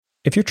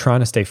If you're trying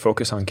to stay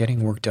focused on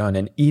getting work done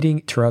and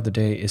eating throughout the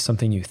day is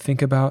something you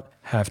think about,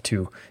 have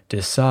to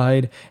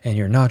decide, and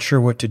you're not sure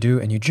what to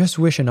do, and you just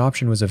wish an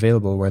option was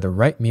available where the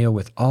right meal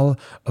with all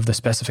of the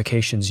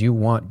specifications you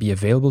want be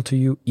available to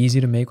you,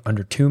 easy to make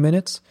under 2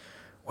 minutes,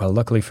 well,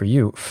 luckily for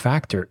you,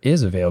 Factor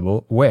is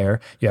available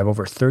where you have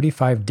over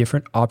 35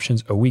 different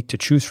options a week to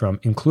choose from,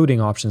 including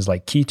options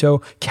like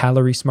keto,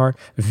 calorie smart,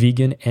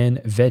 vegan, and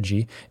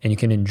veggie. And you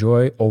can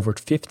enjoy over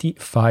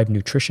 55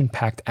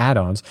 nutrition-packed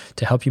add-ons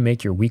to help you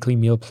make your weekly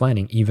meal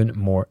planning even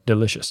more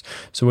delicious.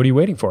 So what are you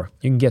waiting for?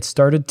 You can get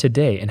started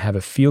today and have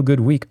a feel-good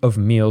week of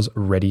meals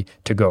ready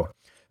to go.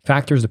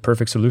 Factor is the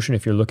perfect solution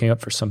if you're looking up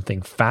for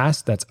something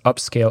fast that's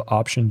upscale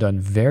option done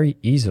very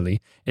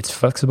easily. It's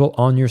flexible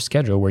on your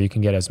schedule where you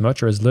can get as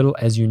much or as little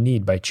as you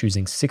need by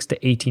choosing 6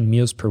 to 18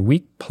 meals per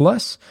week.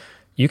 Plus,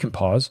 you can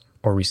pause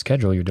or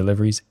reschedule your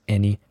deliveries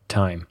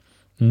anytime.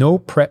 No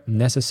prep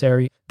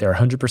necessary. They're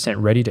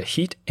 100% ready to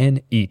heat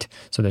and eat.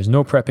 So there's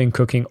no prepping,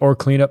 cooking, or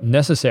cleanup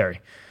necessary.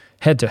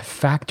 Head to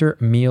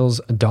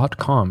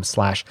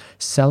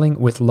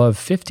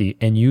factormeals.com/sellingwithlove50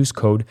 and use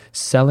code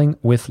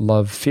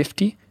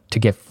sellingwithlove50 to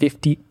get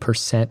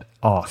 50%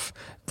 off.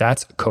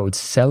 That's code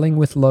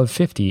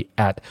sellingwithlove50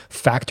 at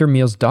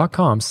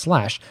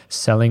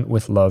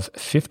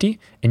factormeals.com/sellingwithlove50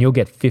 and you'll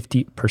get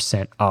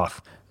 50% off.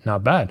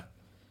 Not bad.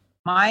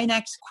 My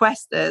next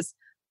quest is,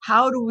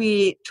 how do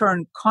we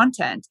turn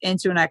content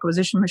into an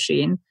acquisition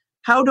machine?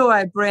 How do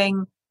I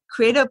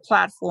create a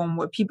platform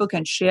where people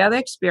can share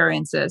their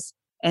experiences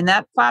and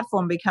that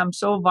platform becomes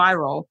so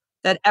viral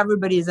that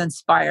everybody is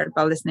inspired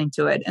by listening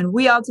to it? And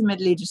we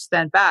ultimately just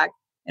stand back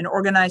and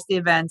organize the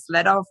events,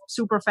 let our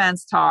super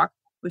fans talk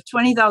with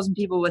 20,000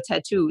 people with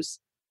tattoos.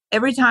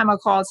 Every time I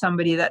call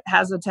somebody that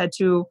has a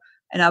tattoo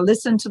and I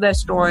listen to their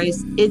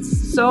stories,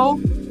 it's so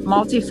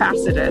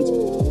multifaceted.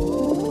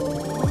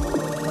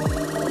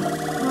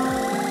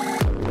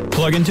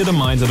 Plug into the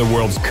minds of the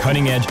world's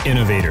cutting-edge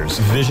innovators,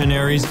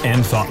 visionaries,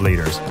 and thought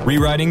leaders,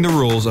 rewriting the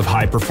rules of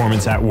high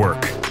performance at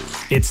work.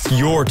 It's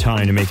your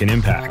time to make an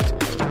impact.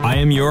 I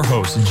am your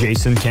host,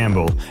 Jason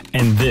Campbell,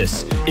 and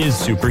this is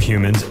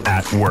Superhumans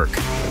at Work,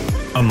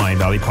 a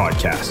Mindvalley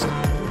podcast.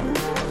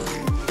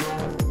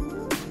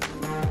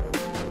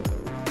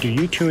 Do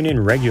you tune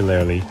in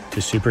regularly to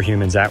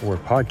Superhumans at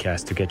Work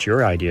podcast to get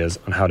your ideas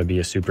on how to be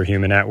a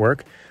superhuman at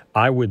work?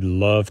 I would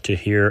love to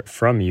hear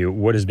from you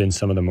what has been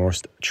some of the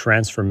most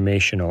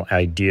transformational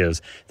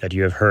ideas that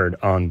you have heard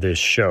on this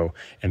show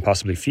and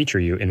possibly feature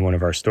you in one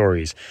of our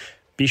stories.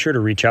 Be sure to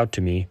reach out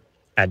to me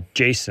at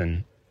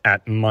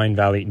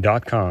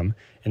jason@mindvalley.com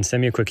and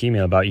send me a quick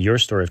email about your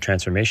story of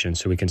transformation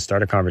so we can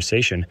start a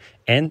conversation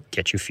and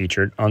get you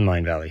featured on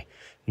Mindvalley.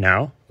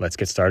 Now, let's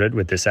get started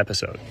with this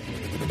episode.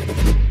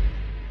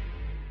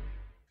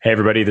 Hey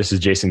everybody, this is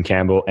Jason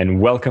Campbell and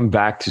welcome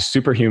back to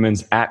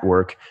Superhumans at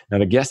Work. Now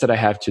the guest that I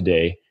have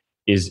today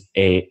is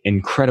an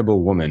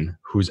incredible woman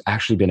who's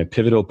actually been a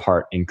pivotal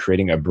part in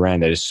creating a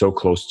brand that is so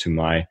close to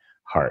my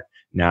heart.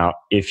 Now,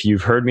 if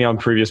you've heard me on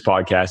previous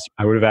podcasts,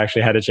 I would have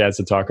actually had a chance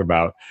to talk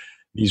about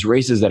these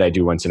races that I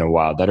do once in a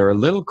while that are a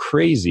little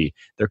crazy.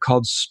 They're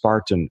called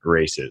Spartan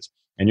races.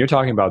 And you're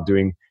talking about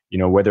doing,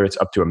 whether it's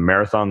up to a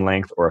marathon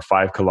length or a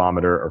 5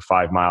 kilometer or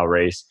 5 mile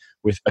race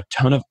with a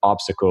ton of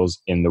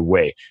obstacles in the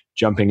way,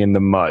 jumping in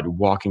the mud,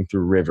 walking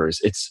through rivers.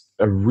 It's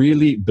a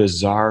really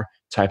bizarre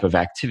type of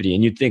activity.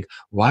 And you'd think,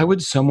 why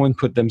would someone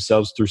put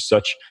themselves through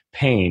such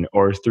pain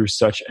or through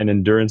such an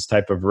endurance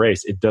type of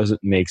race? It doesn't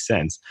make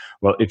sense.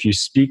 Well, if you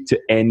speak to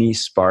any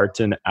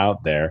Spartan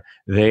out there,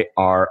 they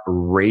are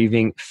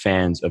raving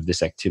fans of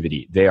this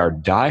activity. They are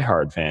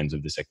diehard fans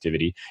of this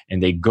activity,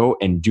 and they go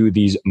and do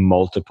these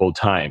multiple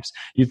times.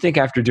 You'd think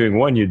after doing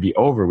one, you'd be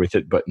over with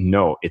it, but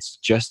no, it's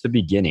just the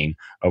beginning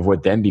of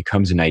what then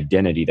becomes an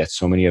identity that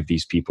so many of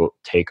these people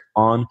take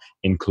on,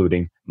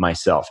 including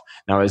myself.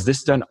 Now, is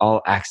this done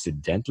all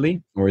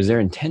accidentally, or is there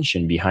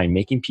intention behind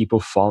making people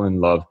fall in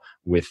love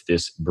with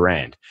this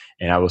brand?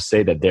 And I will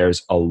say that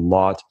there's a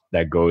lot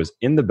that goes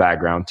in the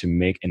background to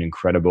make an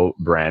incredible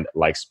brand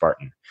like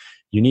Spartan.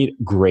 You need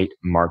great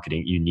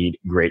marketing. You need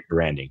great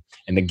branding.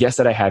 And the guest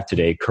that I have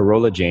today,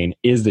 Carola Jain,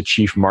 is the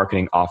Chief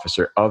Marketing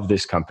Officer of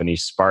this company,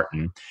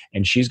 Spartan.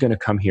 And she's going to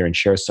come here and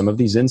share some of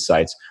these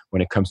insights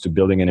when it comes to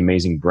building an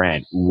amazing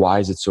brand. Why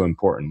is it so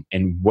important?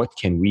 And what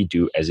can we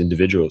do as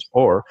individuals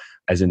or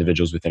as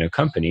individuals within a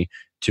company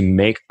to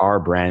make our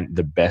brand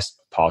the best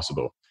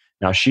possible?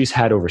 Now, she's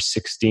had over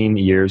 16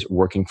 years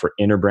working for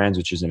Inner Brands,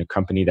 which is in a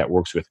company that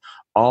works with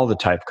all the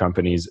type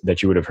companies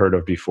that you would have heard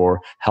of before,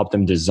 help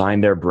them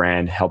design their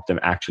brand, help them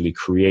actually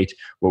create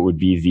what would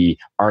be the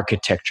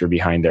architecture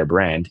behind their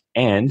brand.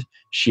 And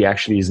she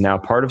actually is now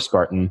part of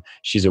Spartan.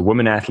 She's a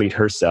woman athlete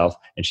herself,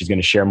 and she's going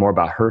to share more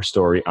about her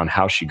story on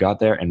how she got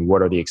there and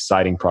what are the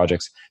exciting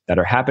projects that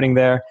are happening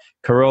there.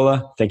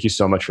 Carola, thank you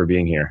so much for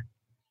being here.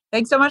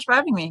 Thanks so much for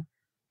having me.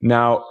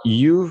 Now,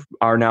 you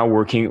are now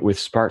working with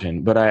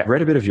Spartan, but I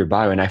read a bit of your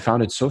bio and I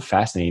found it so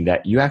fascinating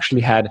that you actually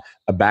had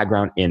a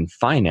background in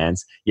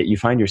finance, yet you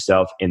find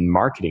yourself in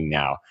marketing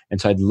now. And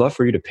so I'd love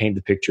for you to paint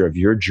the picture of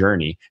your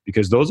journey,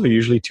 because those are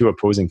usually two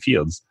opposing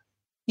fields.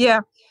 Yeah.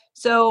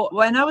 So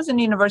when I was in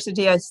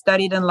university, I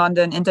studied in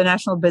London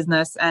international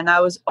business, and I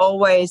was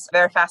always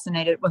very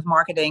fascinated with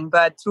marketing.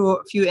 But through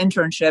a few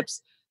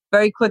internships,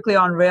 very quickly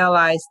on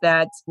realized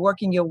that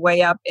working your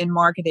way up in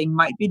marketing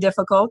might be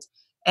difficult.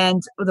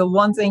 And the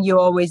one thing you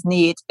always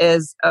need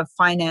is a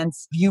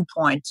finance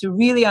viewpoint to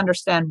really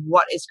understand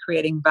what is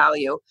creating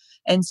value.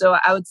 And so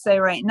I would say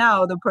right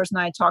now, the person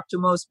I talk to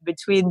most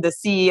between the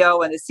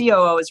CEO and the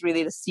COO is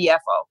really the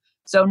CFO.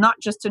 So not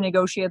just to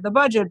negotiate the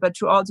budget, but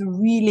to also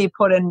really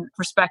put in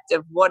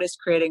perspective what is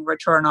creating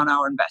return on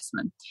our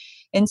investment.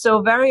 And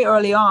so very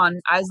early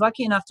on, I was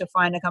lucky enough to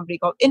find a company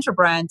called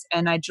Interbrand,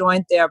 and I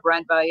joined their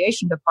brand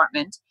valuation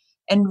department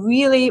and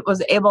really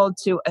was able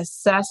to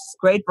assess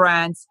great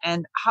brands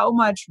and how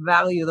much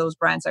value those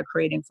brands are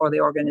creating for the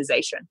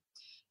organization.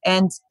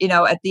 And,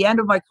 at the end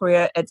of my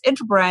career at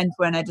Interbrand,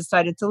 when I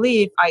decided to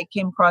leave, I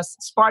came across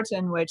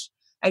Spartan, which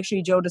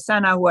actually Joe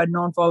DeSena, who I'd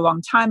known for a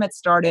long time, had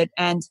started.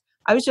 And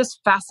I was just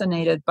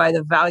fascinated by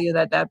the value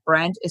that that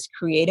brand is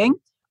creating.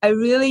 I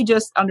really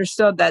just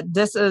understood that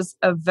this is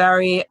a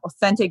very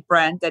authentic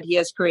brand that he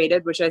has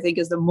created, which I think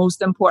is the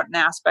most important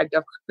aspect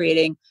of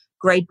creating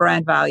great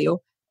brand value.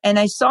 And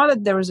I saw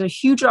that there was a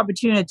huge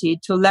opportunity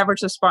to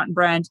leverage the Spartan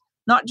brand,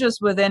 not just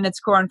within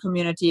its current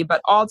community, but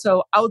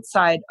also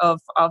outside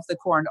of the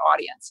current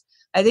audience.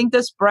 I think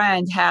this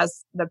brand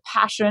has the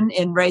passion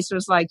in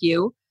racers like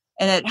you,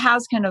 and it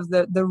has kind of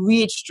the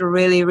reach to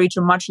really reach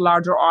a much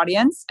larger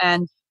audience.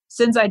 And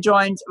since I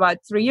joined about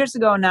 3 years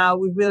ago now,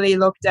 we really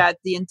looked at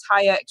the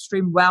entire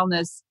extreme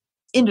wellness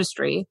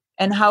industry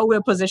and how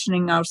we're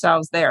positioning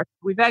ourselves there.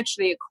 We've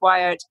actually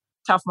acquired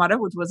Tough Mudder,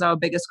 which was our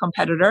biggest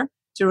competitor,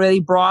 to really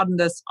broaden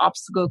this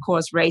obstacle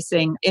course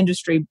racing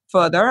industry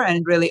further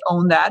and really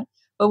own that.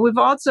 But we've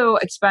also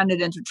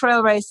expanded into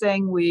trail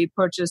racing. We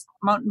purchased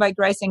a mountain bike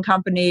racing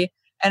company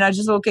and are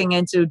just looking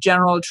into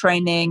general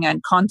training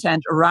and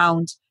content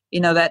around,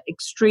 that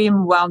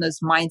extreme wellness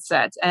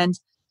mindset. And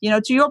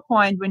to your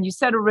point, when you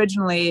said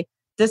originally,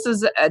 this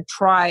is a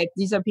tribe,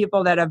 these are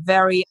people that are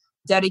very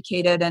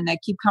dedicated and that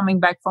keep coming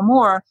back for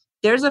more.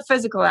 There's a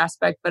physical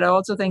aspect, but I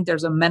also think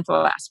there's a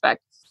mental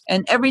aspect.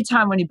 And every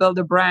time when you build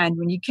a brand,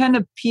 when you can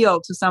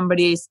appeal to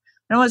somebody's,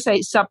 I don't want to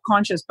say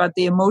subconscious, but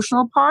the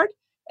emotional part.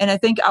 And I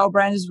think our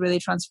brand is really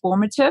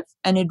transformative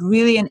and it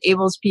really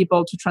enables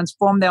people to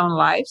transform their own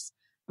lives.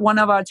 One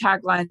of our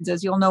taglines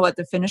is, you'll know at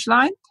the finish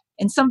line.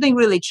 And something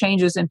really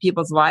changes in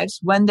people's lives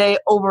when they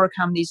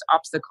overcome these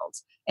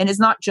obstacles. And it's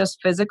not just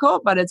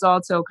physical, but it's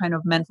also kind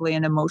of mentally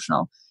and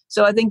emotional.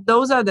 So I think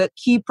those are the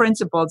key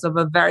principles of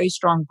a very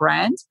strong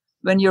brand,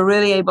 when you're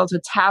really able to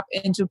tap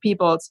into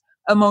people's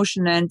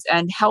emotion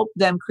and help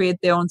them create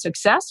their own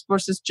success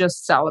versus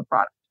just sell a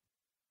product.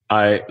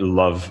 I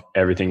love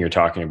everything you're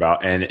talking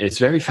about. And it's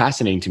very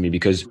fascinating to me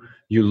because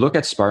you look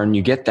at Spartan,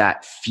 you get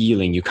that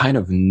feeling. You kind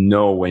of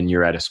know when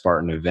you're at a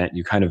Spartan event.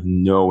 You kind of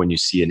know when you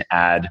see an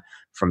ad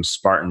from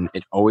Spartan.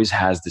 It always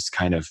has this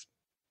kind of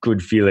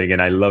good feeling.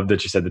 And I love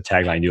that you said the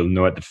tagline, you'll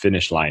know at the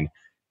finish line.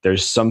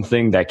 There's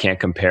something that can't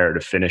compare to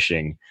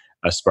finishing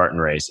a Spartan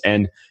race.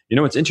 And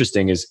what's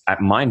interesting is at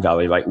Mind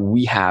Valley, like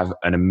we have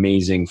an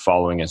amazing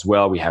following as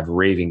well. We have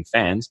raving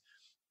fans.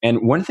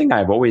 And one thing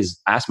I've always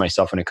asked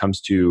myself when it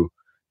comes to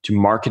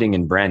marketing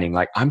and branding,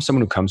 like I'm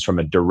someone who comes from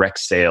a direct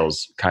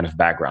sales kind of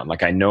background.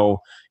 Like I know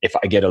if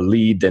I get a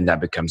lead, then that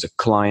becomes a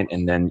client.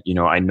 And then,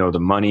 I know the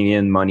money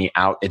in, money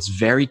out. It's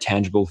very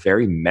tangible,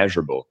 very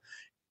measurable.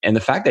 And the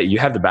fact that you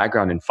have the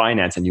background in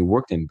finance and you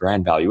worked in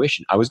brand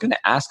valuation, I was going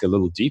to ask a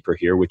little deeper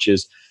here, which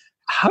is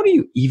how do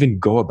you even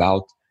go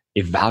about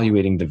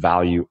evaluating the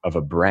value of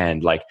a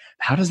brand? Like,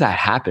 how does that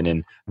happen?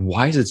 And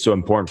why is it so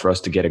important for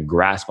us to get a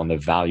grasp on the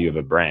value of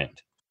a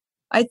brand?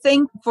 I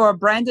think for a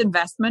brand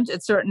investment,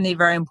 it's certainly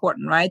very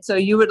important, right? So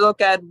you would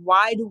look at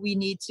why do we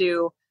need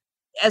to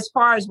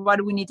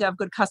have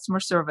good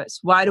customer service?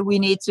 Why do we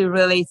need to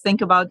really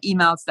think about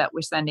emails that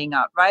we're sending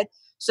out, right?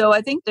 So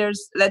I think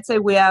let's say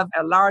we have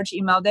a large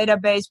email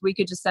database, we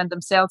could just send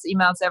them sales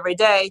emails every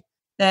day.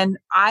 Then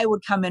I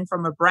would come in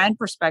from a brand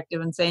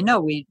perspective and say,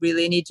 no, we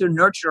really need to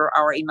nurture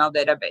our email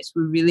database.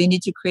 We really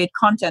need to create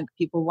content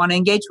people want to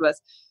engage with.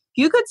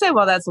 You could say,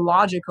 well, that's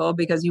logical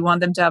because you want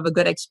them to have a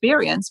good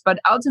experience. But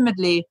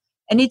ultimately,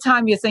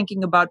 anytime you're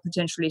thinking about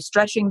potentially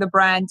stretching the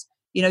brand,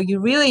 you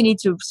really need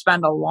to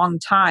spend a long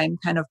time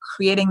kind of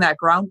creating that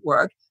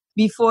groundwork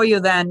before you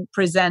then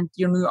present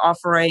your new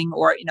offering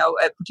or,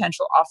 a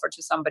potential offer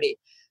to somebody.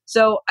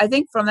 So I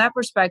think from that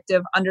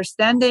perspective,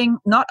 understanding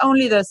not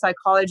only the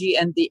psychology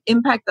and the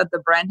impact that the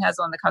brand has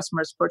on the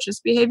customer's purchase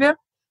behavior,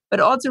 but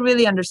also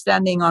really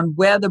understanding on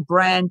where the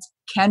brand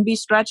can be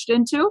stretched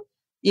into.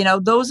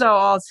 Those are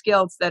all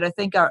skills that I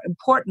think are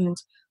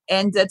important.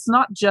 And it's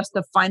not just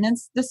a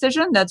finance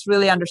decision. That's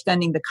really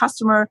understanding the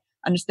customer,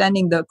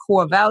 understanding the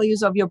core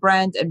values of your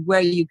brand and where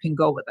you can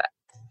go with it.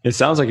 It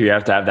sounds like you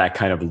have to have that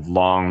kind of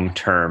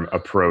long-term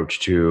approach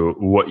to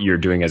what you're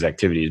doing as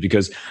activities.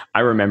 Because I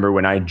remember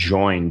when I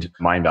joined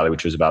Mind Valley,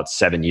 which was about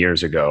 7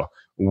 years ago,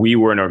 we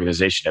were an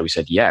organization that we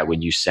said, yeah,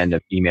 when you send an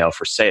email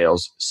for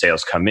sales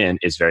come in,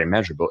 is very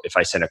measurable. If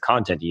I send a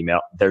content email,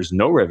 there's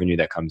no revenue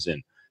that comes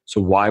in.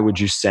 So why would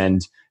you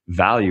send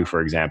value,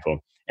 for example?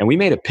 And we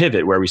made a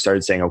pivot where we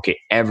started saying, okay,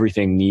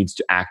 everything needs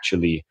to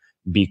actually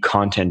be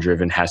content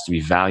driven, has to be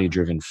value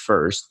driven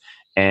first.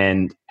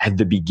 And at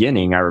the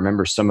beginning, I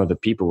remember some of the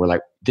people were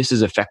like, this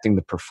is affecting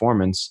the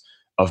performance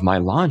of my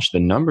launch. The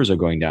numbers are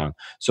going down.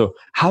 So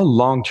how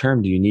long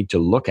term do you need to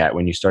look at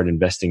when you start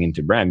investing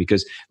into brand?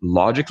 Because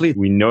logically,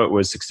 we know it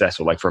was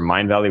successful. Like for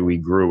Mind Valley, we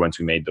grew once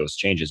we made those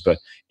changes. But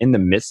in the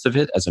midst of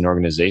it as an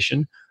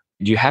organization,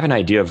 do you have an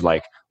idea of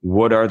like,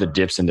 what are the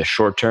dips in the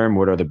short term?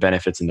 What are the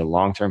benefits in the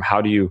long term?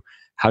 How do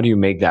you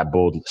make that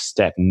bold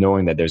step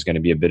knowing that there's going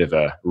to be a bit of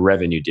a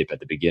revenue dip at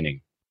the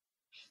beginning?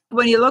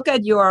 When you look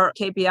at your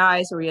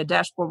KPIs or your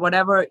dashboard,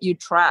 whatever you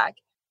track,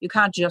 you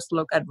can't just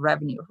look at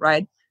revenue,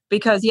 right?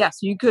 Because yes,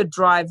 you could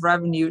drive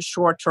revenue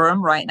short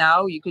term right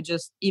now. You could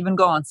just even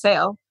go on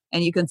sale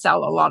and you can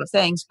sell a lot of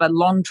things, but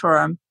long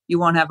term, you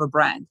won't have a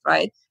brand,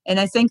 right? And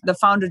I think the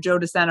founder, Joe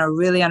DeSena,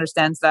 really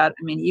understands that.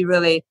 I mean, he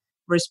really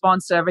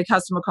responds to every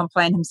customer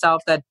complaint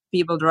himself that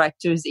people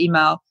direct to his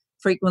email,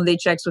 frequently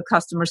checks with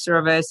customer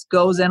service,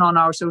 goes in on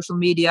our social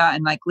media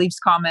and like leaves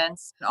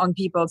comments on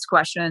people's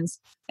questions.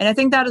 And I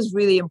think that is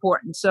really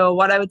important. So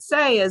what I would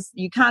say is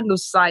you can't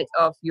lose sight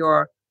of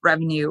your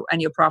revenue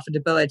and your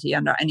profitability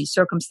under any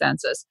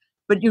circumstances,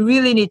 but you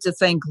really need to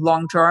think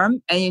long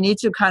term and you need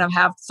to kind of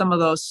have some of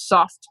those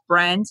soft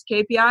brand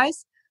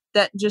KPIs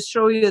that just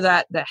show you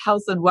that the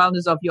health and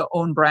wellness of your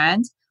own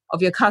brand,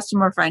 of your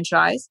customer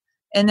franchise.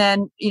 And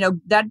then,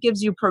 that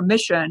gives you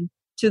permission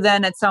to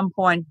then at some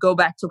point go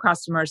back to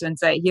customers and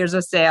say, here's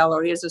a sale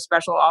or here's a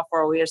special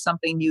offer or here's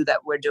something new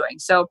that we're doing.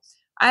 So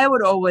I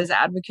would always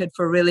advocate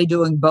for really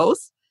doing both.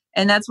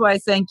 And that's why I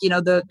think,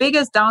 the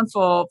biggest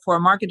downfall for a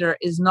marketer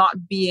is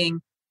not being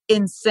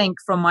in sync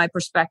from my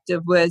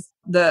perspective with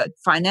the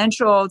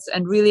financials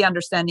and really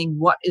understanding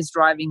what is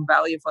driving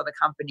value for the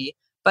company.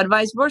 But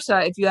vice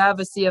versa, if you have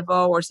a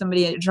CFO or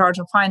somebody in charge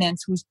of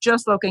finance who's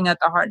just looking at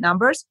the hard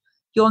numbers,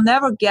 you'll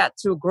never get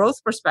to a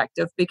growth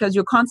perspective because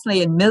you're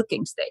constantly in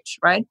milking stage,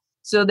 right?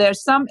 So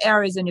there's some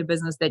areas in your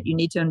business that you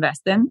need to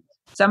invest in,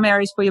 some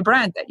areas for your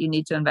brand that you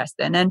need to invest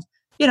in. And,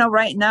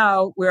 right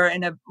now we're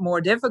in a more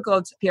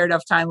difficult period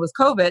of time with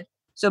COVID.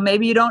 So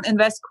maybe you don't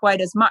invest quite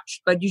as much,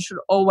 but you should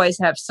always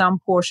have some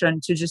portion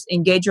to just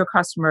engage your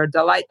customer,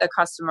 delight the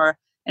customer.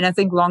 And I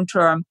think long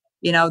term,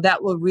 that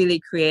will really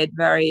create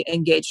very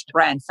engaged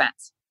brand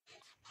fans.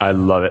 I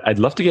love it. I'd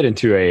love to get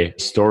into a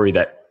story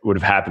that would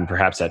have happened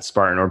perhaps at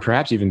Spartan or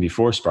perhaps even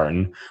before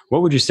Spartan.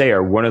 What would you say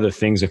are one of the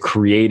things, a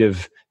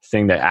creative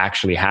thing that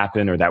actually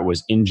happened or that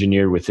was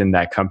engineered within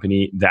that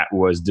company that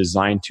was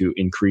designed to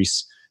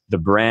increase the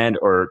brand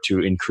or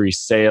to increase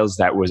sales,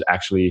 that was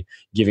actually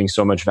giving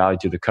so much value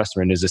to the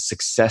customer and is a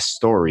success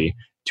story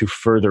to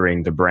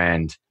furthering the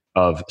brand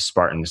of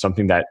Spartan,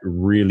 something that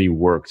really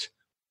worked?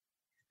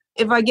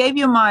 If I gave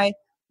you my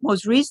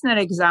most recent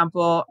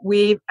example,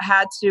 we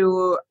had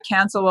to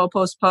cancel or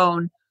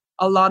postpone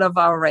a lot of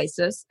our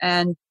races.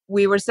 And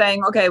we were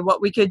saying, okay,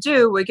 what we could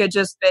do, we could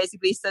just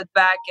basically sit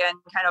back and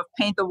kind of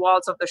paint the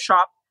walls of the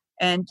shop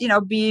and,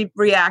 be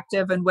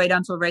reactive and wait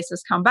until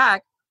races come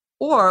back.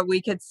 Or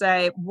we could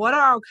say, what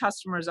our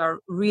customers are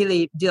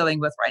really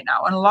dealing with right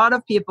now. And a lot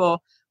of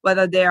people,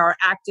 whether they are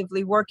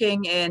actively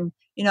working in,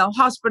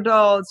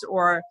 hospitals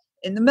or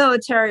in the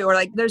military, or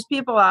like there's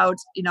people out,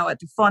 at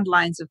the front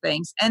lines of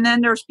things. And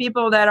then there's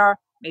people that are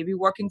maybe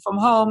working from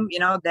home,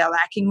 they're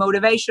lacking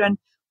motivation.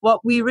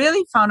 What we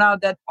really found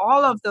out that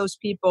all of those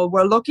people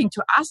were looking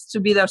to us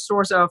to be their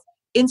source of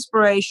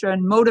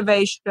inspiration,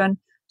 motivation.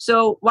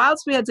 So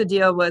whilst we had to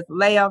deal with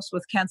layoffs,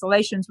 with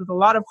cancellations, with a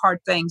lot of hard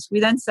things, we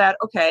then said,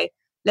 okay,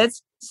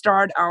 let's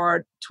start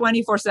our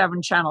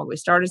 24/7 channel. We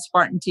started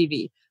Spartan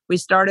TV. We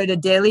started a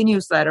daily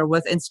newsletter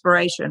with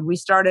inspiration. We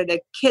started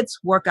a kids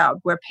workout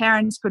where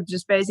parents could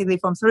just basically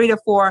from 3 to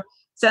 4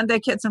 send their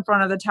kids in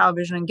front of the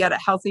television and get a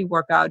healthy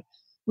workout.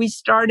 We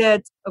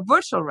started a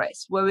virtual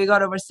race where we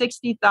got over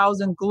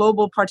 60,000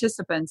 global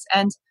participants.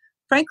 And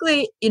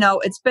frankly,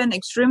 it's been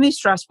extremely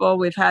stressful.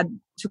 We've had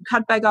to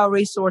cut back our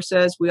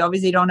resources. We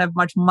obviously don't have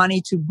much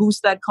money to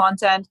boost that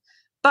content,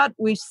 but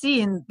we've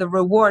seen the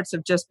rewards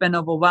have just been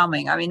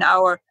overwhelming. I mean,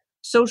 our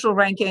social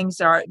rankings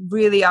are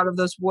really out of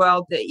this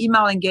world. The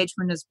email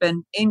engagement has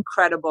been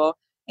incredible.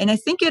 And I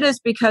think it is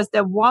because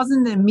there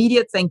wasn't an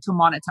immediate thing to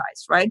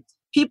monetize, right?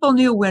 People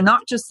knew we're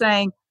not just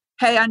saying,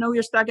 hey, I know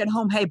you're stuck at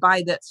home. Hey,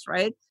 buy this,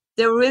 right?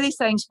 They were really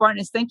saying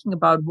Spartan is thinking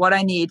about what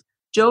I need.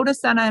 Joe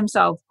DeSena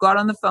himself got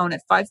on the phone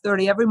at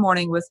 5:30 every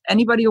morning with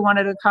anybody who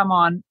wanted to come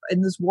on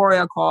in this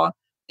warrior call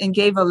and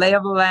gave a lay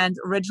of the land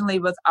originally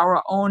with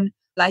our own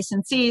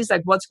licensees,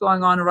 like what's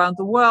going on around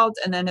the world.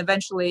 And then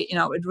eventually,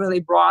 it really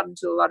broadened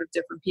to a lot of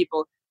different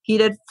people. He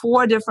did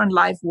 4 different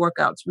live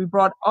workouts. We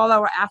brought all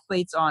our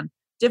athletes on,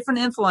 different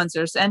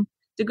influencers. And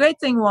the great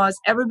thing was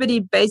everybody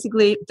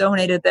basically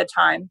donated their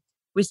time.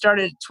 We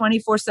started a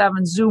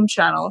 24/7 Zoom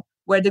channel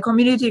where the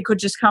community could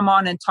just come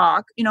on and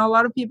talk. A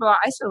lot of people are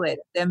isolated.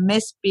 They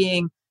miss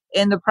being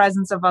in the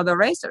presence of other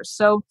racers.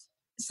 So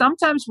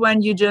sometimes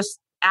when you just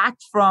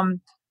act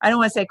from, I don't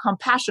want to say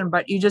compassion,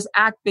 but you just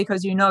act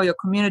because your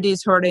community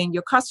is hurting,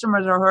 your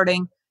customers are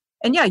hurting,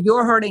 And yeah,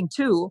 you're hurting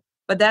too,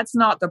 but that's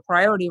not the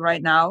priority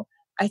right now.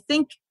 I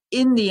think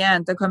in the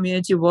end, the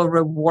community will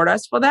reward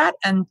us for that.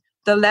 And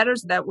the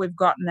letters that we've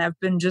gotten have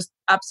been just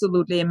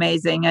absolutely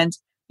amazing. And,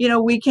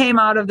 we came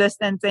out of this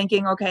then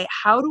thinking, okay,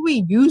 how do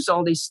we use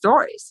all these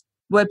stories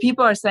where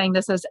people are saying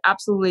this has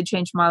absolutely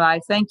changed my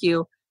life? Thank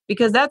you.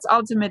 Because that's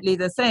ultimately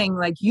the thing.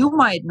 Like, you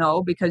might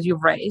know because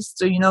you've raised,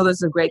 so this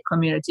is a great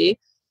community.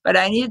 But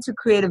I needed to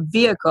create a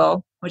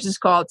vehicle, which is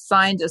called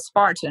Signed a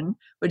Spartan,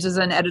 which is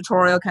an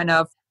editorial kind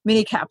of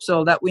mini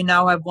capsule that we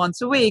now have once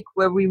a week,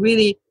 where we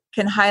really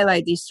can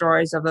highlight these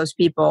stories of those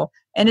people.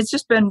 And it's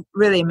just been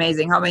really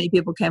amazing how many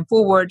people came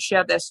forward,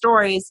 shared their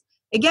stories.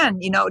 Again,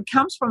 it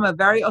comes from a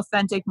very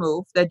authentic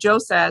move that Joe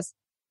says,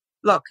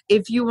 look,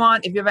 if you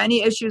have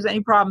any issues,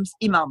 any problems,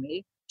 email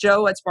me,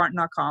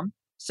 joe@spartan.com.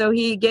 So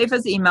he gave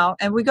his email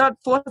and we got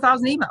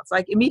 4,000 emails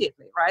like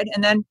immediately, right?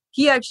 And then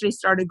he actually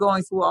started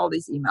going through all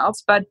these emails.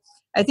 But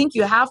I think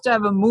you have to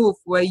have a move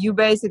where you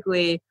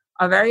basically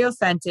are very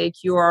authentic.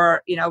 You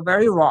are,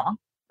 very raw.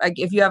 Like,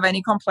 if you have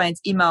any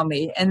complaints, email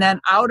me. And then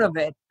out of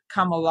it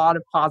come a lot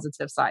of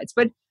positive sides.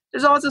 But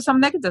there's also some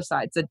negative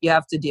sides that you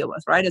have to deal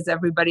with, right? As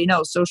everybody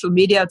knows, social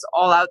media, it's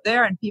all out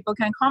there and people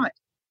can comment.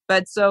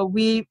 But so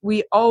we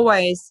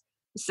always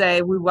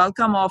say we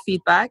welcome all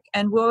feedback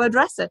and we'll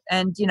address it.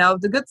 And,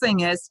 the good thing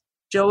is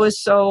Joe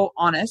is so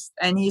honest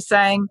and he's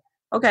saying,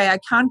 okay, I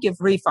can't give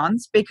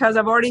refunds because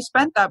I've already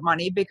spent that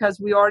money because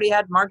we already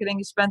had marketing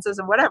expenses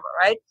and whatever,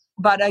 right?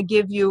 But I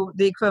give you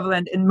the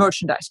equivalent in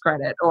merchandise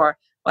credit or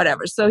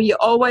whatever. So he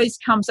always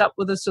comes up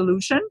with a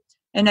solution.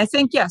 And I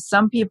think, yes,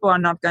 some people are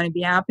not going to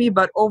be happy,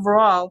 but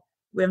overall,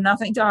 we have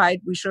nothing to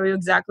hide. We show you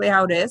exactly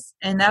how it is.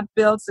 And that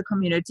builds the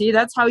community.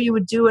 That's how you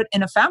would do it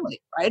in a family,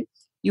 right?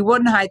 You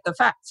wouldn't hide the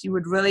facts. You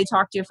would really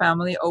talk to your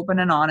family open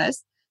and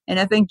honest. And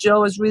I think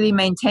Joe has really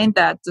maintained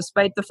that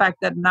despite the fact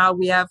that now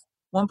we have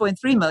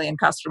 1.3 million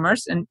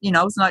customers. And,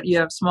 it's not you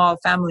have small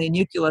family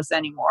nucleus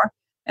anymore.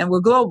 And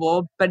we're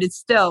global, but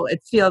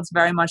it feels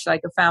very much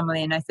like a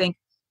family. And I think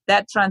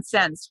that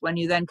transcends when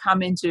you then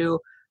come into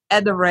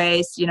at the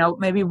race,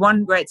 maybe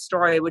one great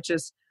story, which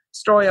is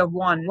story of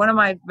one of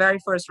my very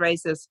first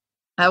races.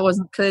 I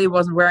wasn't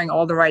wearing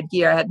all the right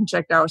gear. I hadn't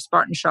checked our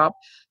Spartan shop.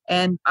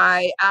 And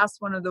I asked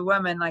one of the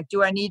women, like,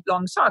 do I need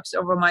long socks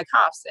over my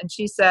cuffs? And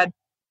she said,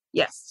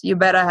 yes, you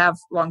better have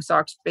long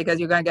socks because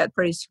you're going to get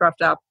pretty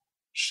scruffed up.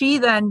 She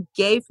then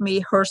gave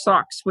me her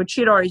socks, which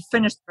she'd already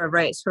finished her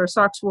race. Her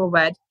socks were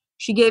wet.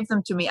 She gave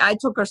them to me. I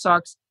took her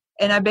socks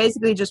and I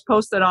basically just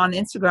posted on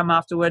Instagram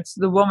afterwards,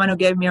 the woman who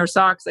gave me her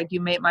socks, like,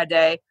 you made my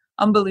day.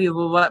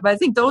 Unbelievable. But I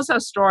think those are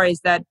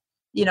stories that,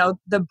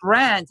 the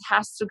brand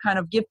has to kind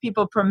of give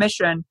people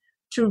permission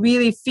to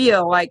really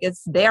feel like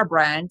it's their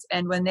brand.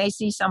 And when they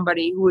see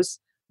somebody who's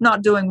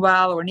not doing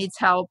well or needs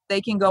help,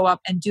 they can go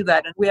up and do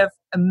that. And we have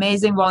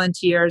amazing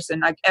volunteers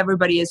and like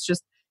everybody is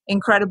just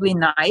incredibly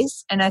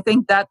nice. And I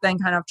think that then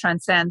kind of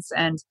transcends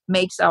and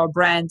makes our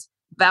brand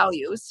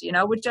values,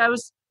 which I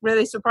was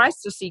really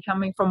surprised to see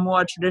coming from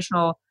more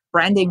traditional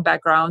branding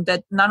background,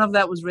 that none of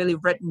that was really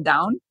written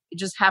down. It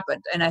just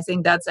happened. And I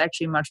think that's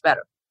actually much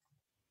better.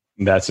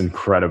 That's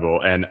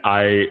incredible. And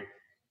I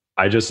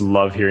just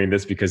love hearing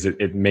this because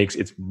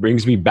it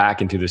brings me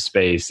back into the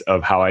space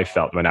of how I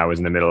felt when I was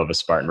in the middle of a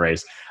Spartan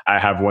race. I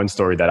have one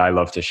story that I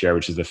love to share,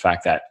 which is the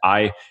fact that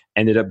I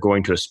ended up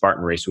going to a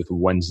Spartan race with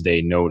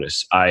Wednesday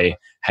notice. I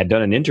had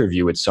done an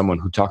interview with someone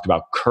who talked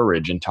about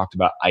courage and talked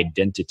about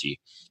identity.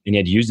 And he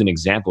had used an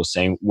example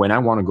saying, when I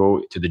want to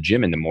go to the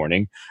gym in the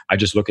morning, I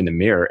just look in the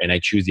mirror and I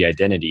choose the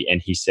identity.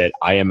 And he said,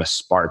 I am a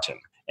Spartan.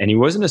 And he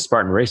wasn't a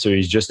Spartan racer.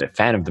 He's just a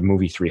fan of the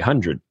movie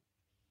 300.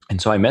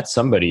 And so I met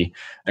somebody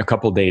a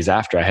couple of days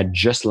after. I had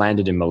just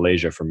landed in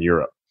Malaysia from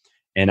Europe.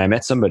 And I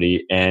met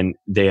somebody and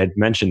they had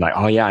mentioned like,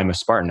 oh yeah, I'm a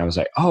Spartan. I was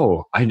like,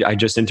 oh, I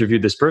just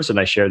interviewed this person.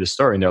 I shared the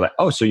story. And they're like,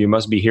 oh, so you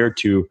must be here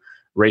to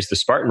race the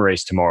Spartan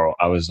race tomorrow.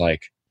 I was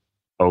like,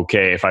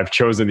 okay, if I've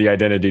chosen the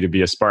identity to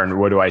be a Spartan,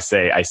 what do I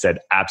say? I said,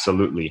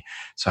 absolutely.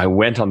 So I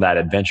went on that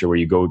adventure where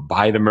you go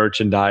buy the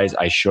merchandise.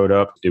 I showed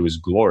up. It was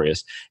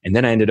glorious. And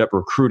then I ended up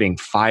recruiting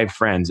 5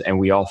 friends and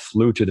we all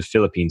flew to the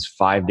Philippines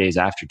 5 days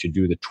after to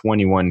do the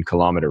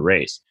 21-kilometer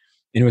race.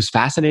 And it was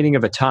fascinating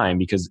of a time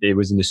because it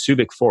was in the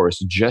Subic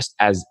Forest just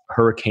as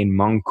Hurricane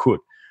Mangkut,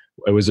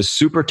 it was a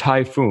super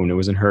typhoon. It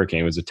wasn't a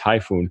hurricane. It was a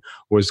typhoon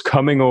was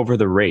coming over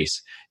the race.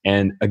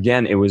 And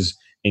again, it was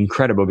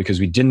incredible because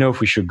we didn't know if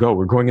we should go.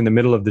 We're going in the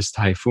middle of this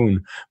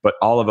typhoon, but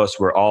all of us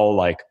were all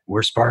like,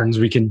 we're Spartans,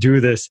 we can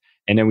do this.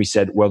 And then we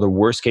said, well, the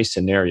worst case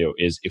scenario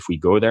is if we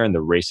go there and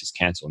the race is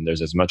canceled and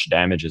there's as much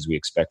damage as we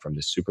expect from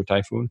this super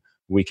typhoon,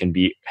 we can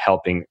be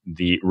helping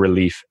the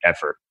relief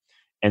effort.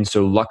 And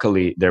so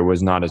luckily there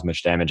was not as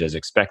much damage as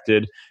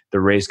expected. The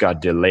race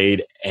got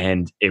delayed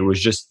and it was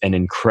just an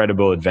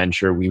incredible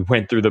adventure. We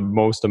went through the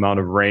most amount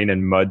of rain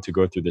and mud to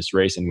go through this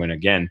race. And when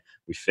again,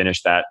 we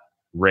finished that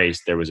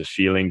race, there was a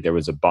feeling, there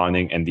was a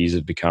bonding, and these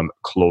have become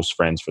close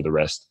friends for the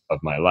rest of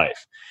my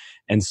life.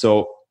 And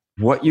so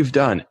what you've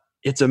done,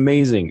 it's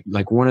amazing.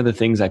 Like one of the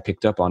things I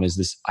picked up on is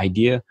this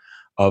idea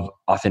of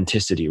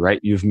authenticity, right?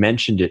 You've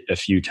mentioned it a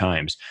few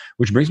times,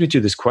 which brings me to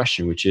this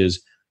question, which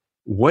is,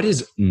 what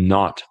is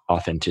not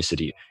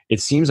authenticity? It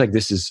seems like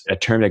this is a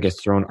term that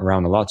gets thrown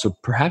around a lot. So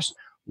perhaps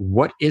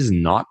what is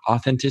not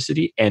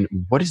authenticity, and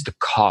what is the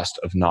cost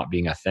of not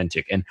being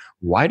authentic? And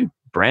why do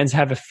brands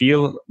have a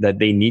feel that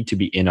they need to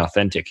be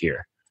inauthentic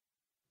here?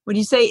 When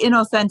you say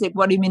inauthentic,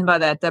 what do you mean by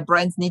that? That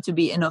brands need to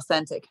be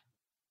inauthentic?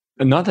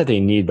 Not that they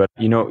need, but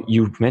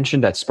you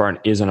mentioned that Spartan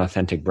is an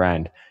authentic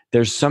brand.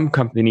 There's some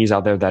companies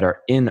out there that are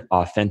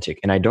inauthentic,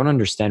 and I don't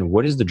understand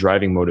what is the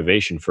driving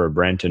motivation for a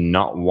brand to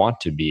not want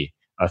to be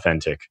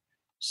authentic.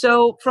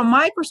 So, from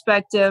my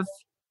perspective,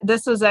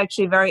 this is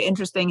actually very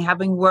interesting.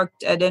 Having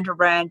worked at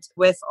Interbrand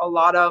with a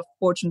lot of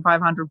Fortune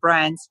 500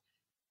 brands,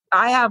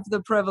 I have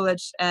the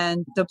privilege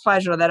and the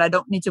pleasure that I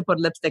don't need to put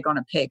lipstick on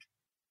a pig.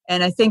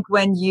 And I think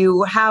when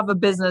you have a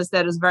business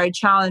that is very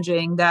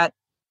challenging, that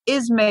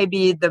is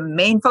maybe the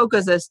main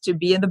focus is to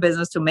be in the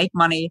business to make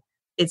money.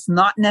 It's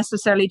not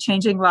necessarily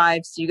changing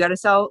lives. You got to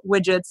sell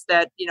widgets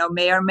that,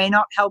 may or may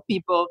not help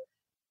people.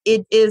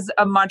 It is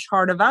a much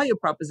harder value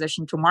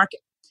proposition to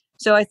market.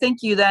 So I think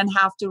you then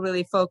have to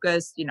really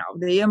focus,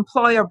 the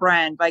employer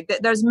brand. Like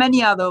there's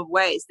many other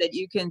ways that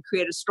you can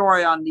create a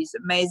story on these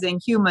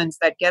amazing humans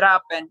that get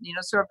up and,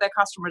 serve their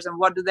customers, and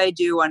what do they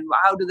do and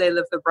how do they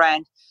live the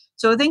brand.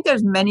 So I think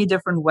there's many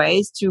different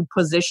ways to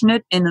position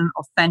it in an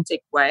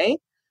authentic way.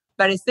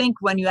 But I think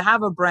when you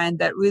have a brand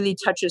that really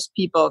touches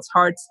people's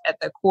hearts at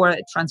the core,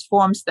 it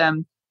transforms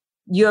them,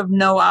 you have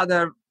no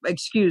other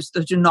excuse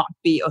to not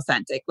be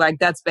authentic. Like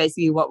that's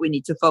basically what we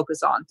need to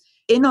focus on.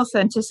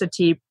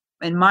 Inauthenticity,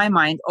 in my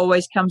mind,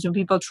 always comes when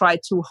people try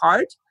too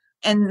hard.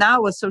 And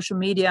now with social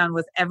media and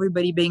with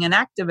everybody being an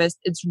activist,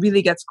 it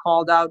really gets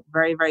called out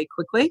very, very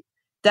quickly.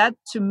 That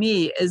to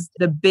me is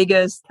the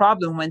biggest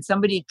problem, when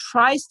somebody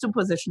tries to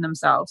position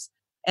themselves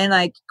and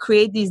like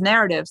create these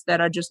narratives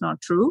that are just not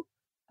true,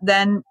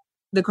 then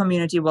the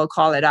community will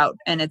call it out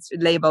and it's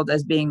labeled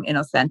as being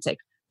inauthentic.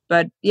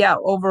 But yeah,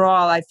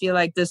 overall, I feel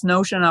like this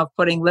notion of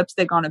putting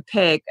lipstick on a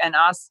pig and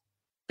us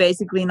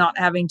basically not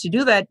having to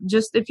do that,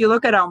 just if you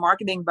look at our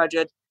marketing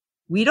budget,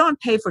 we don't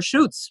pay for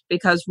shoots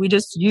because we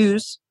just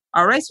use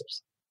our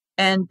racers.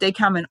 And they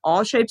come in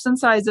all shapes and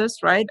sizes,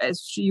 right?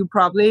 As you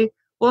probably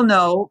will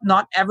know,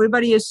 not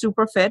everybody is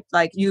super fit.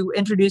 Like you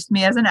introduced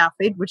me as an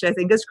athlete, which I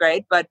think is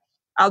great, but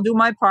I'll do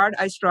my part.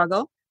 I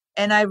struggle.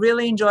 And I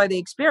really enjoy the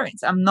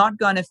experience. I'm not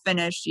going to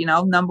finish,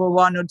 number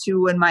 1 or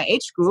 2 in my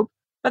age group,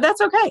 but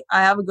that's okay.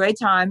 I have a great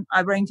time.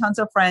 I bring tons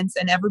of friends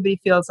and everybody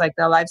feels like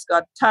their lives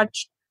got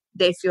touched.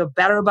 They feel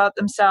better about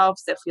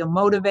themselves. They feel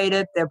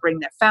motivated. They bring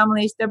their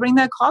families. They bring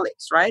their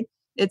colleagues, right?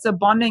 It's a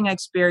bonding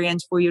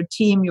experience for your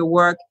team, your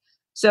work.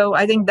 So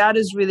I think that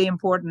is really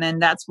important. And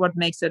that's what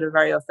makes it a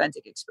very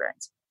authentic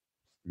experience.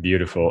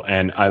 Beautiful.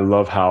 And I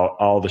love how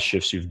all the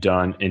shifts you've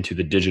done into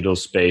the digital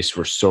space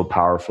were so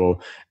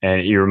powerful.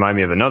 And you remind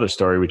me of another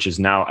story, which is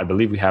now, I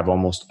believe we have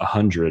almost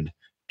 100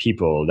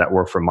 people that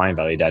work for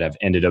Mindvalley that have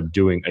ended up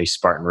doing a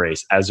Spartan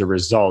race as a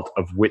result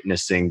of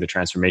witnessing the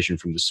transformation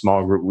from the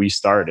small group we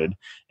started.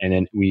 And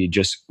then we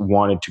just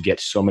wanted to get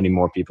so many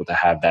more people to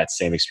have that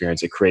same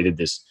experience. It created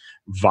this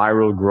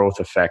viral growth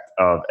effect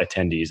of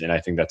attendees. And I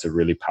think that's a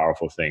really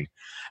powerful thing.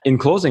 In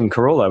closing,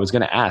 Carola, I was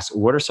going to ask,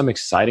 what are some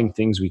exciting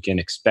things we can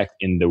expect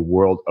in the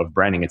world of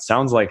branding? It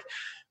sounds like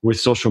with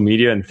social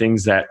media and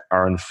things that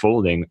are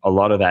unfolding, a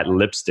lot of that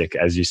lipstick,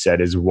 as you said,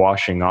 is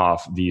washing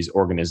off these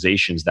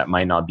organizations that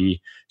might not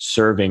be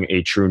serving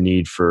a true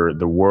need for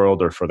the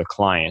world or for the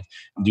client.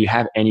 Do you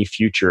have any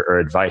future or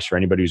advice for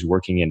anybody who's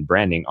working in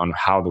branding on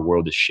how the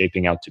world is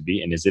shaping out to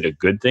be? And is it a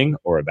good thing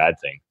or a bad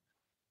thing?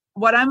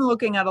 What I'm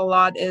looking at a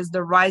lot is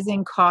the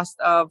rising cost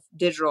of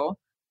digital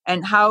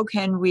and how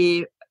can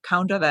we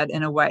counter that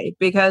in a way?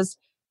 Because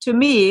to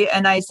me,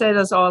 and I say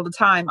this all the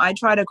time, I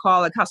try to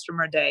call a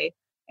customer day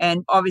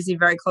and obviously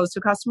very close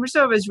to customer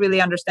service,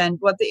 really understand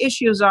what the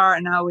issues are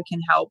and how we can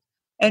help.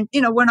 And,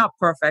 we're not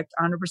perfect,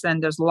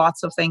 100%. There's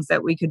lots of things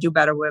that we could do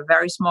better. We're a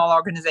very small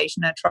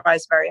organization that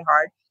tries very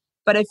hard.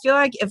 But I feel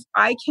like if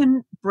I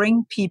can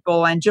bring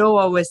people, and Joe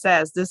always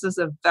says, this is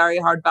a very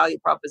hard value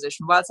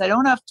proposition. Whilst I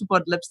don't have to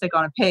put lipstick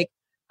on a pig,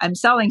 I'm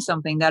selling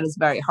something that is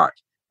very hard.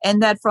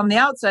 And that from the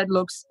outside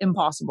looks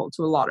impossible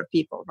to a lot of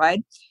people,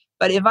 right?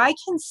 But if I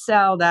can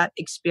sell that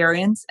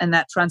experience and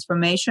that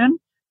transformation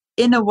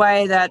in a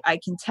way that I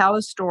can tell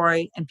a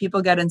story and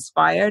people get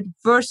inspired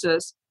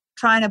versus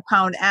trying to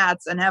pound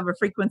ads and have a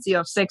frequency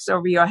of 6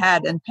 over your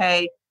head and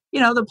pay,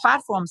 the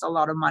platforms a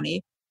lot of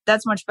money,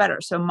 that's much better.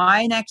 So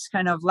my next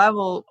kind of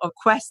level of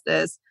quest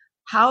is,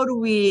 how do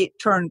we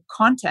turn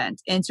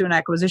content into an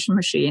acquisition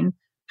machine?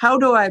 How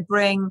do I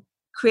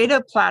create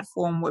a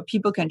platform where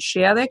people can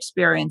share their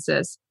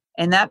experiences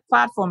and that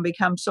platform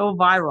becomes so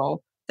viral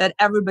that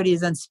everybody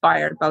is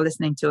inspired by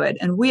listening to it?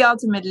 And we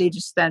ultimately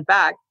just stand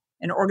back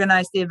and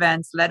organize the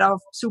events, let our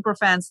super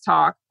fans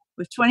talk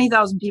with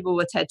 20,000 people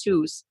with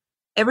tattoos.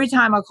 Every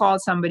time I call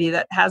somebody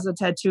that has a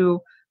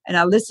tattoo and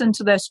I listen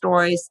to their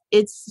stories,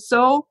 it's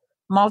so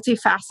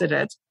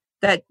multifaceted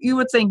that you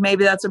would think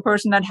maybe that's a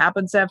person that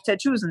happens to have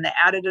tattoos and they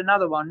added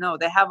another one. No,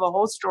 they have a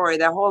whole story,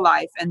 their whole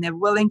life, and they're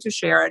willing to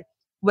share it.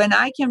 When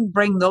I can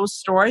bring those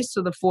stories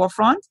to the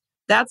forefront,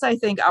 that's, I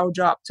think, our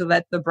job, to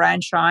let the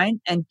brand shine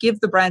and give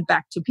the brand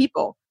back to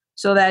people.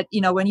 So that,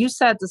 when you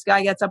said this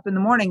guy gets up in the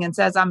morning and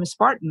says, I'm a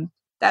Spartan,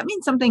 that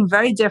means something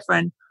very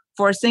different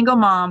for a single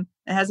mom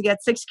that has to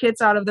get 6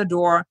 kids out of the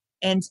door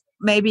and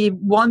maybe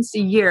once a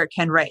year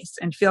can race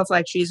and feels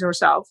like she's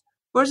herself,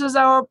 versus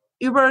our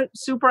uber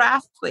super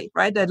athlete,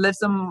 right? That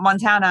lives in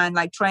Montana and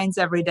like trains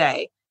every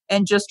day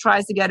and just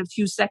tries to get a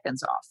few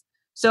seconds off.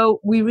 So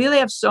we really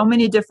have so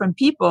many different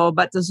people,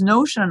 but this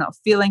notion of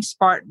feeling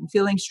Spartan,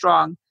 feeling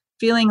strong,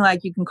 feeling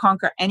like you can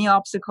conquer any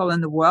obstacle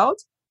in the world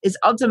is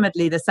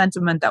ultimately the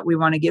sentiment that we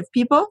want to give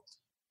people.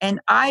 And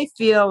I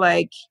feel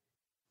like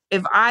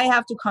if I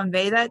have to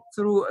convey that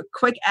through a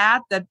quick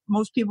ad that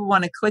most people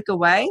want to click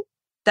away,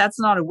 that's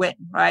not a win,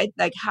 right?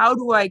 Like, how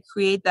do I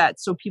create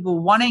that so people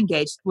want to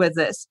engage with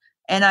this?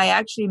 And I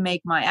actually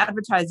make my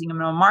advertising and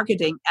my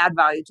marketing add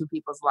value to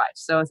people's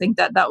lives. So I think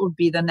that would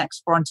be the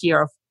next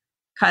frontier of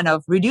kind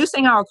of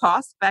reducing our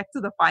costs back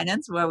to the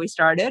finance where we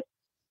started,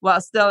 while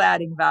still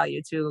adding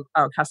value to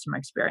our customer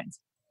experience.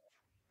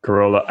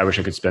 Carola, I wish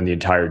I could spend the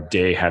entire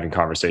day having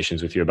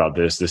conversations with you about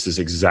this. This is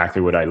exactly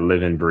what I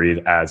live and breathe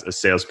as a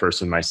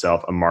salesperson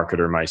myself, a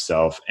marketer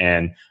myself.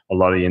 And a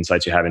lot of the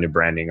insights you have into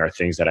branding are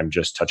things that I'm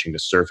just touching the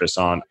surface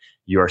on.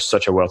 You are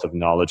such a wealth of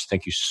knowledge.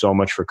 Thank you so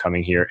much for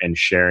coming here and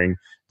sharing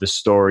the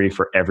story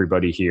for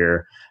everybody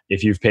here.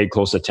 If you've paid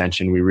close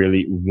attention, we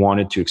really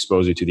wanted to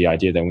expose you to the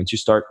idea that once you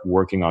start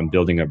working on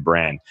building a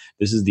brand,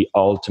 this is the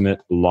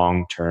ultimate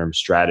long-term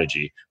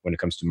strategy when it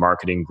comes to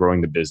marketing,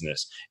 growing the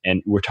business.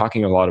 And we're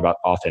talking a lot about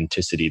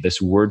authenticity.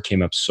 This word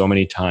came up so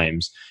many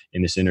times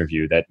in this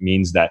interview. That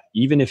means that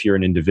even if you're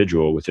an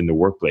individual within the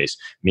workplace,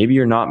 maybe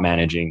you're not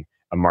managing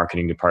a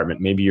marketing department,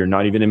 maybe you're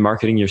not even in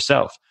marketing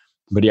yourself.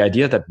 But the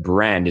idea that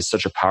brand is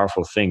such a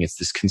powerful thing, it's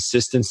this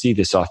consistency,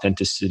 this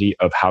authenticity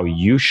of how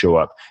you show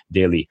up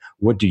daily.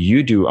 What do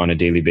you do on a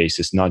daily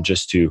basis, not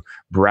just to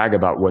brag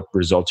about what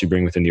results you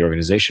bring within the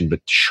organization,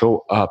 but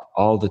show up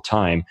all the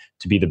time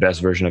to be the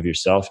best version of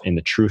yourself in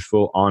the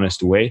truthful,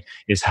 honest way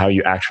is how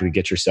you actually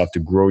get yourself to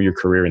grow your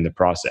career in the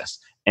process.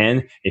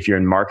 And if you're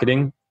in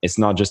marketing, it's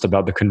not just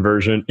about the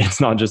conversion. It's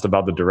not just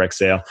about the direct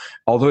sale.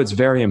 Although it's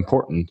very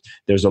important,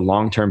 there's a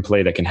long-term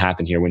play that can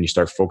happen here when you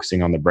start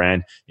focusing on the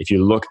brand. If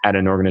you look at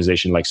an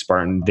organization like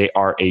Spartan, they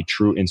are a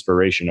true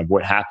inspiration of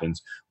what happens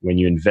when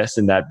you invest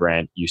in that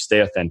brand, you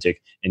stay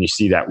authentic, and you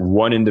see that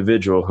one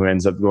individual who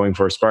ends up going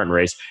for a Spartan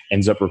race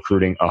ends up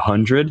recruiting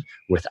 100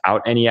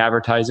 without any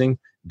advertising.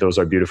 Those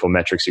are beautiful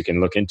metrics you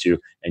can look into,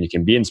 and you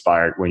can be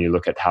inspired when you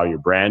look at how your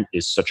brand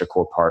is such a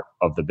core part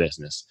of the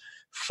business.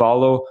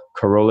 Follow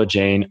Carola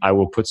Jain. I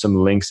will put some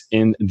links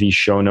in the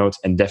show notes,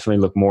 and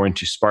definitely look more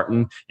into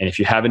Spartan. And if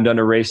you haven't done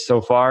a race so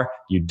far,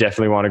 you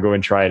definitely want to go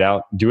and try it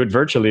out. Do it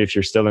virtually if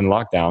you're still in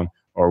lockdown,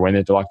 or when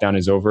the lockdown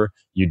is over,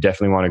 you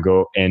definitely want to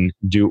go and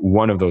do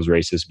one of those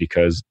races,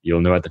 because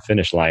you'll know at the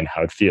finish line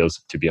how it feels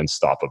to be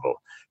unstoppable.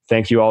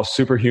 Thank you all,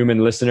 superhuman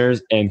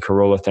listeners. And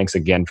Carola, thanks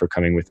again for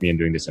coming with me and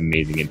doing this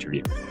amazing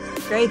interview.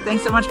 Great.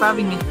 Thanks so much for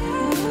having me.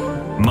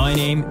 My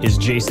name is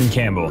Jason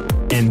Campbell,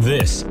 and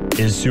this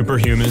is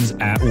Superhumans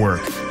at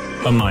Work,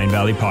 a Mind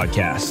Valley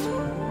podcast.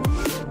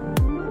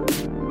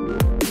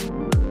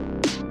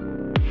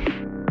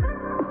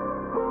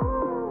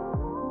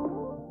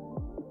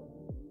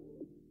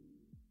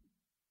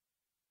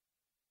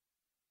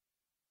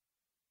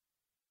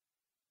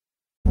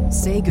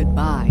 Say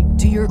goodbye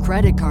to your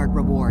credit card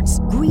rewards.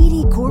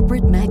 Greedy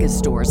corporate mega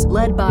stores,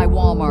 led by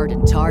Walmart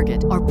and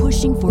Target, are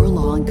pushing for a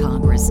law in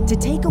Congress to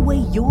take away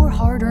your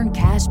hard-earned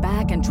cash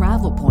back and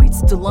travel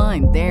points to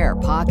line their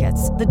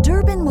pockets. The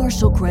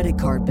Durbin-Marshall credit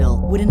card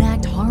bill would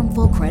enact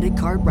harmful credit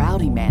card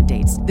routing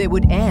mandates that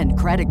would end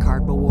credit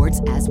card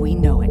rewards as we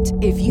know it.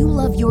 If you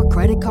love your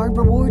credit card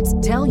rewards,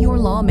 tell your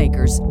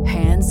lawmakers,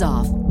 hands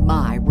off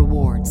my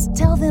rewards.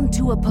 Tell them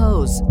to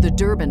oppose the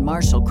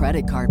Durbin-Marshall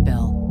credit card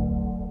bill.